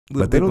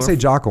But they don't say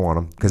Jocko on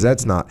them because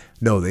that's not.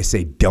 No, they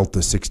say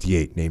Delta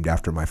 68, named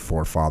after my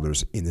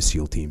forefathers in the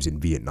SEAL teams in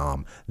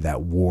Vietnam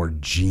that wore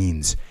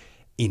jeans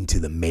into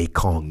the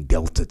Mekong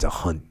Delta to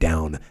hunt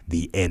down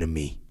the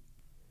enemy.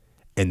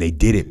 And they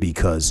did it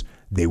because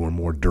they were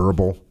more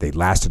durable, they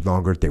lasted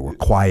longer, they were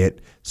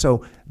quiet.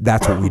 So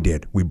that's what we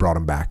did. We brought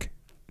them back.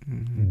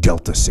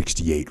 Delta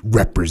 68,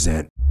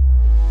 represent.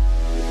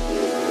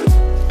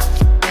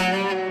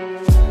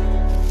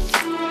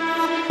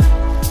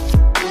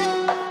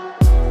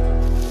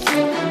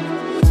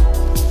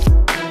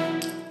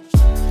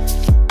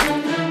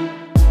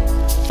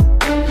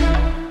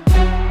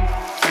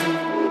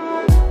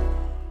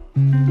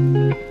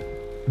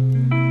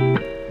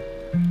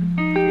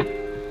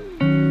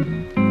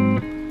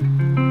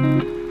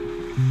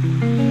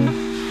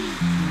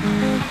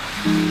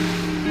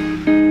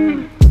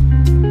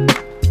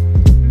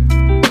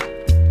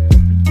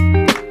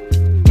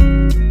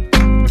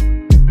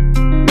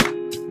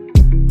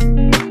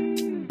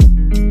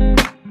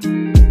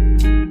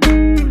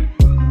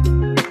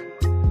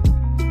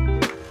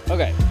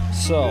 Okay,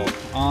 so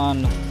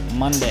on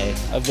Monday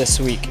of this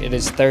week, it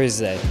is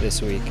Thursday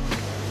this week,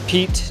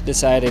 Pete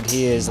decided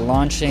he is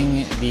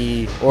launching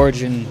the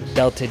Origin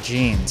Delta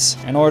jeans.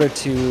 In order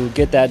to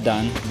get that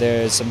done,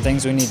 there's some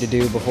things we need to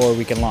do before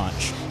we can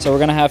launch. So we're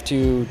gonna have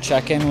to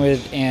check in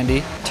with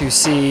Andy to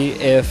see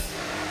if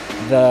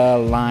the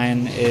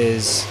line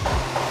is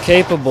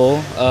capable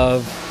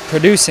of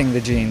producing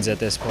the jeans at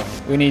this point.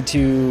 We need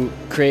to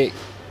create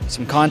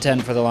some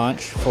content for the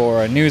launch,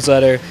 for a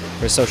newsletter,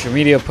 for social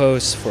media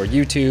posts, for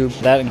YouTube.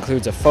 That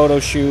includes a photo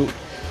shoot,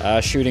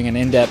 shooting an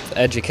in-depth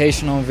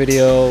educational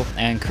video,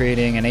 and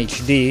creating an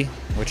HD,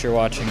 which you're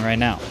watching right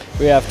now.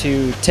 We have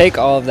to take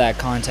all of that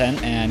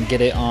content and get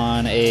it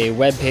on a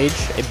web page,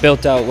 a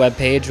built-out web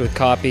page with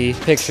copy,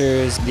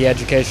 pictures, the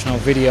educational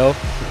video,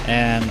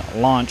 and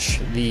launch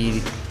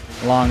the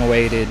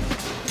long-awaited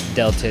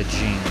Delta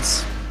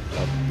jeans.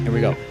 So, here we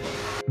go.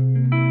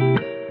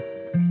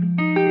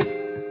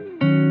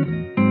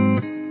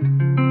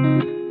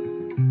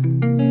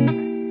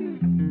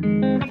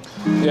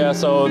 Yeah,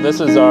 so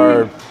this is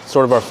our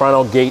sort of our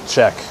final gate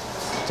check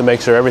to make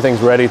sure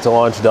everything's ready to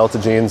launch Delta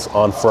jeans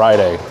on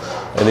Friday.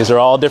 And these are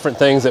all different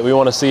things that we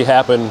want to see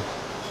happen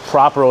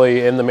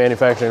properly in the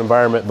manufacturing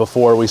environment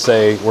before we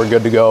say we're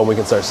good to go and we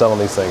can start selling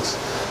these things.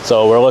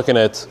 So we're looking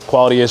at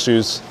quality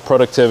issues,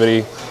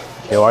 productivity,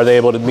 are they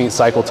able to meet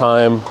cycle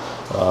time?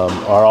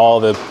 Are all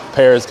the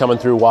pairs coming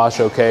through wash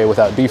okay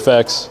without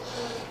defects?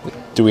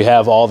 Do we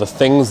have all the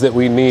things that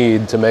we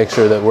need to make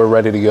sure that we're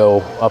ready to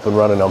go up and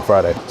running on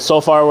Friday? So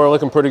far, we're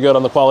looking pretty good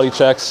on the quality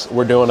checks.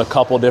 We're doing a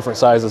couple different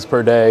sizes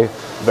per day,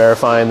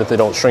 verifying that they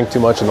don't shrink too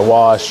much in the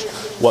wash,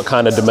 what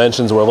kind of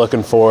dimensions we're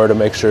looking for to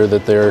make sure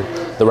that they're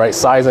the right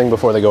sizing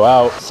before they go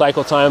out.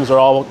 Cycle times are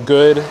all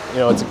good.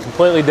 It's a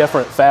completely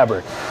different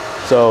fabric.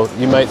 So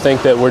you might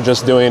think that we're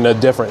just doing a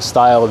different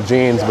style of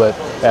jeans, but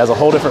it has a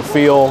whole different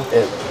feel.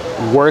 It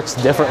works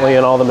differently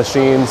in all the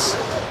machines.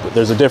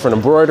 There's a different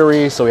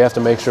embroidery, so we have to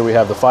make sure we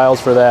have the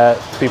files for that.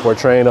 People are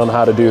trained on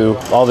how to do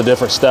all the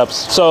different steps.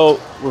 So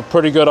we're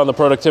pretty good on the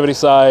productivity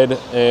side,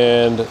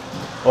 and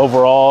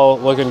overall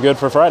looking good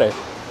for Friday.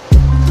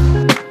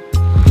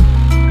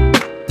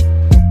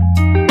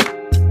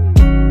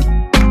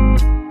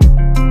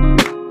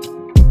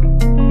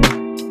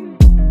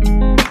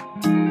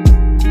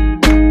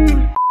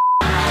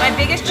 My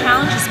biggest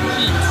challenge is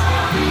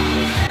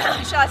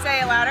Pete. Shall I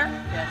say it louder?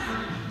 Yes.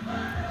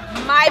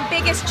 My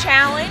biggest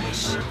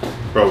challenge.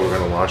 Bro, we're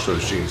gonna launch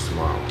those jeans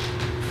tomorrow.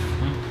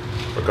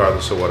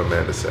 Regardless of what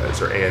Amanda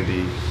says, or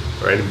Andy,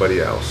 or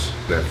anybody else,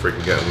 they're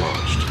freaking getting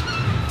launched.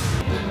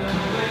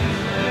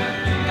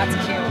 That's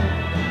cute.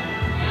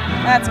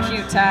 That's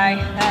cute, Ty.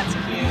 That's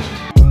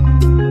cute.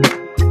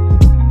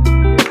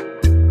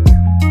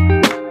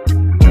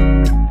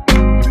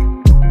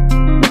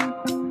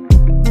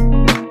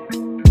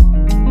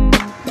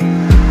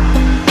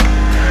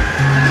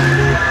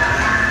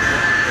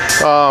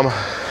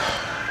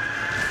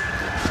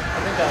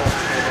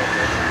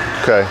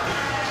 Okay.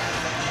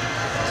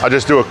 I'll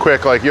just do a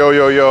quick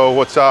yo,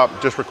 what's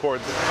up? Just record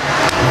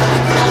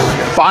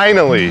this.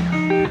 Finally,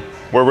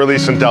 we're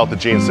releasing Delta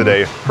jeans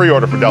today.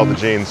 Pre-order for Delta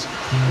jeans.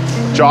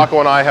 Jocko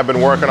and I have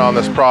been working on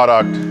this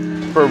product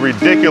for a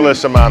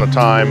ridiculous amount of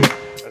time.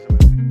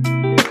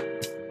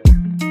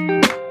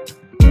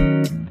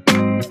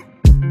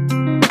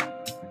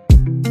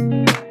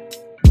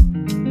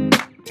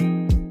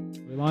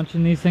 We're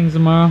launching these things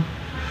tomorrow.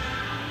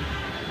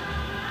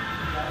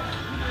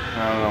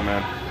 I don't know,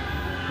 man.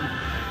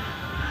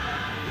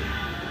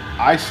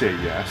 I say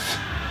yes.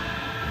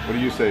 What do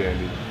you say,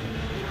 Andy?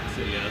 I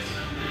say yes.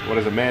 What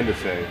does Amanda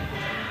say?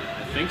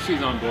 I think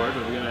she's on board,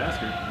 but we gotta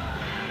ask her.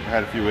 I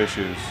had a few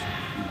issues,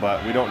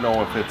 but we don't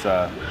know if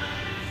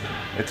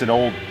it's an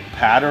old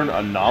pattern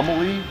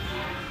anomaly.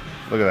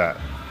 Look at that.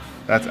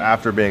 That's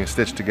after being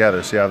stitched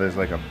together. See how there's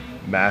like a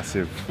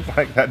massive,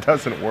 like that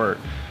doesn't work.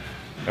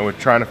 And we're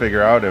trying to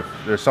figure out if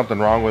there's something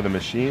wrong with the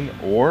machine,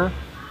 or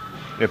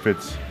if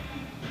it's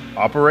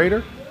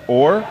operator,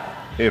 or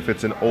if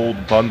it's an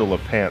old bundle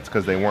of pants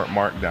because they weren't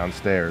marked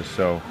downstairs.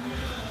 So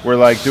we're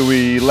like, do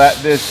we let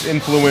this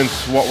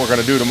influence what we're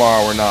gonna do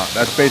tomorrow or not?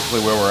 That's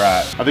basically where we're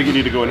at. I think you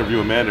need to go interview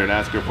Amanda and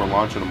ask her if we're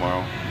launching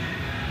tomorrow.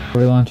 Are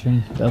we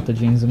launching Delta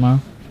jeans tomorrow?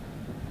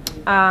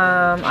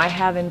 I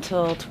have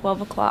until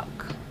 12 o'clock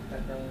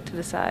to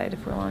decide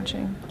if we're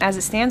launching. As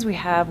it stands, we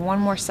have one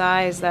more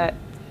size that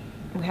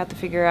we have to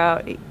figure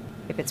out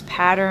if it's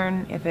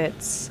pattern, if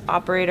it's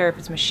operator, if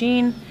it's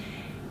machine,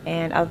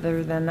 and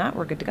other than that,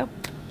 we're good to go.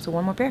 So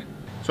one more pair.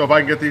 So if I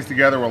can get these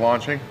together, we're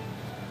launching?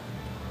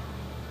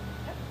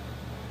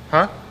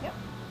 Huh?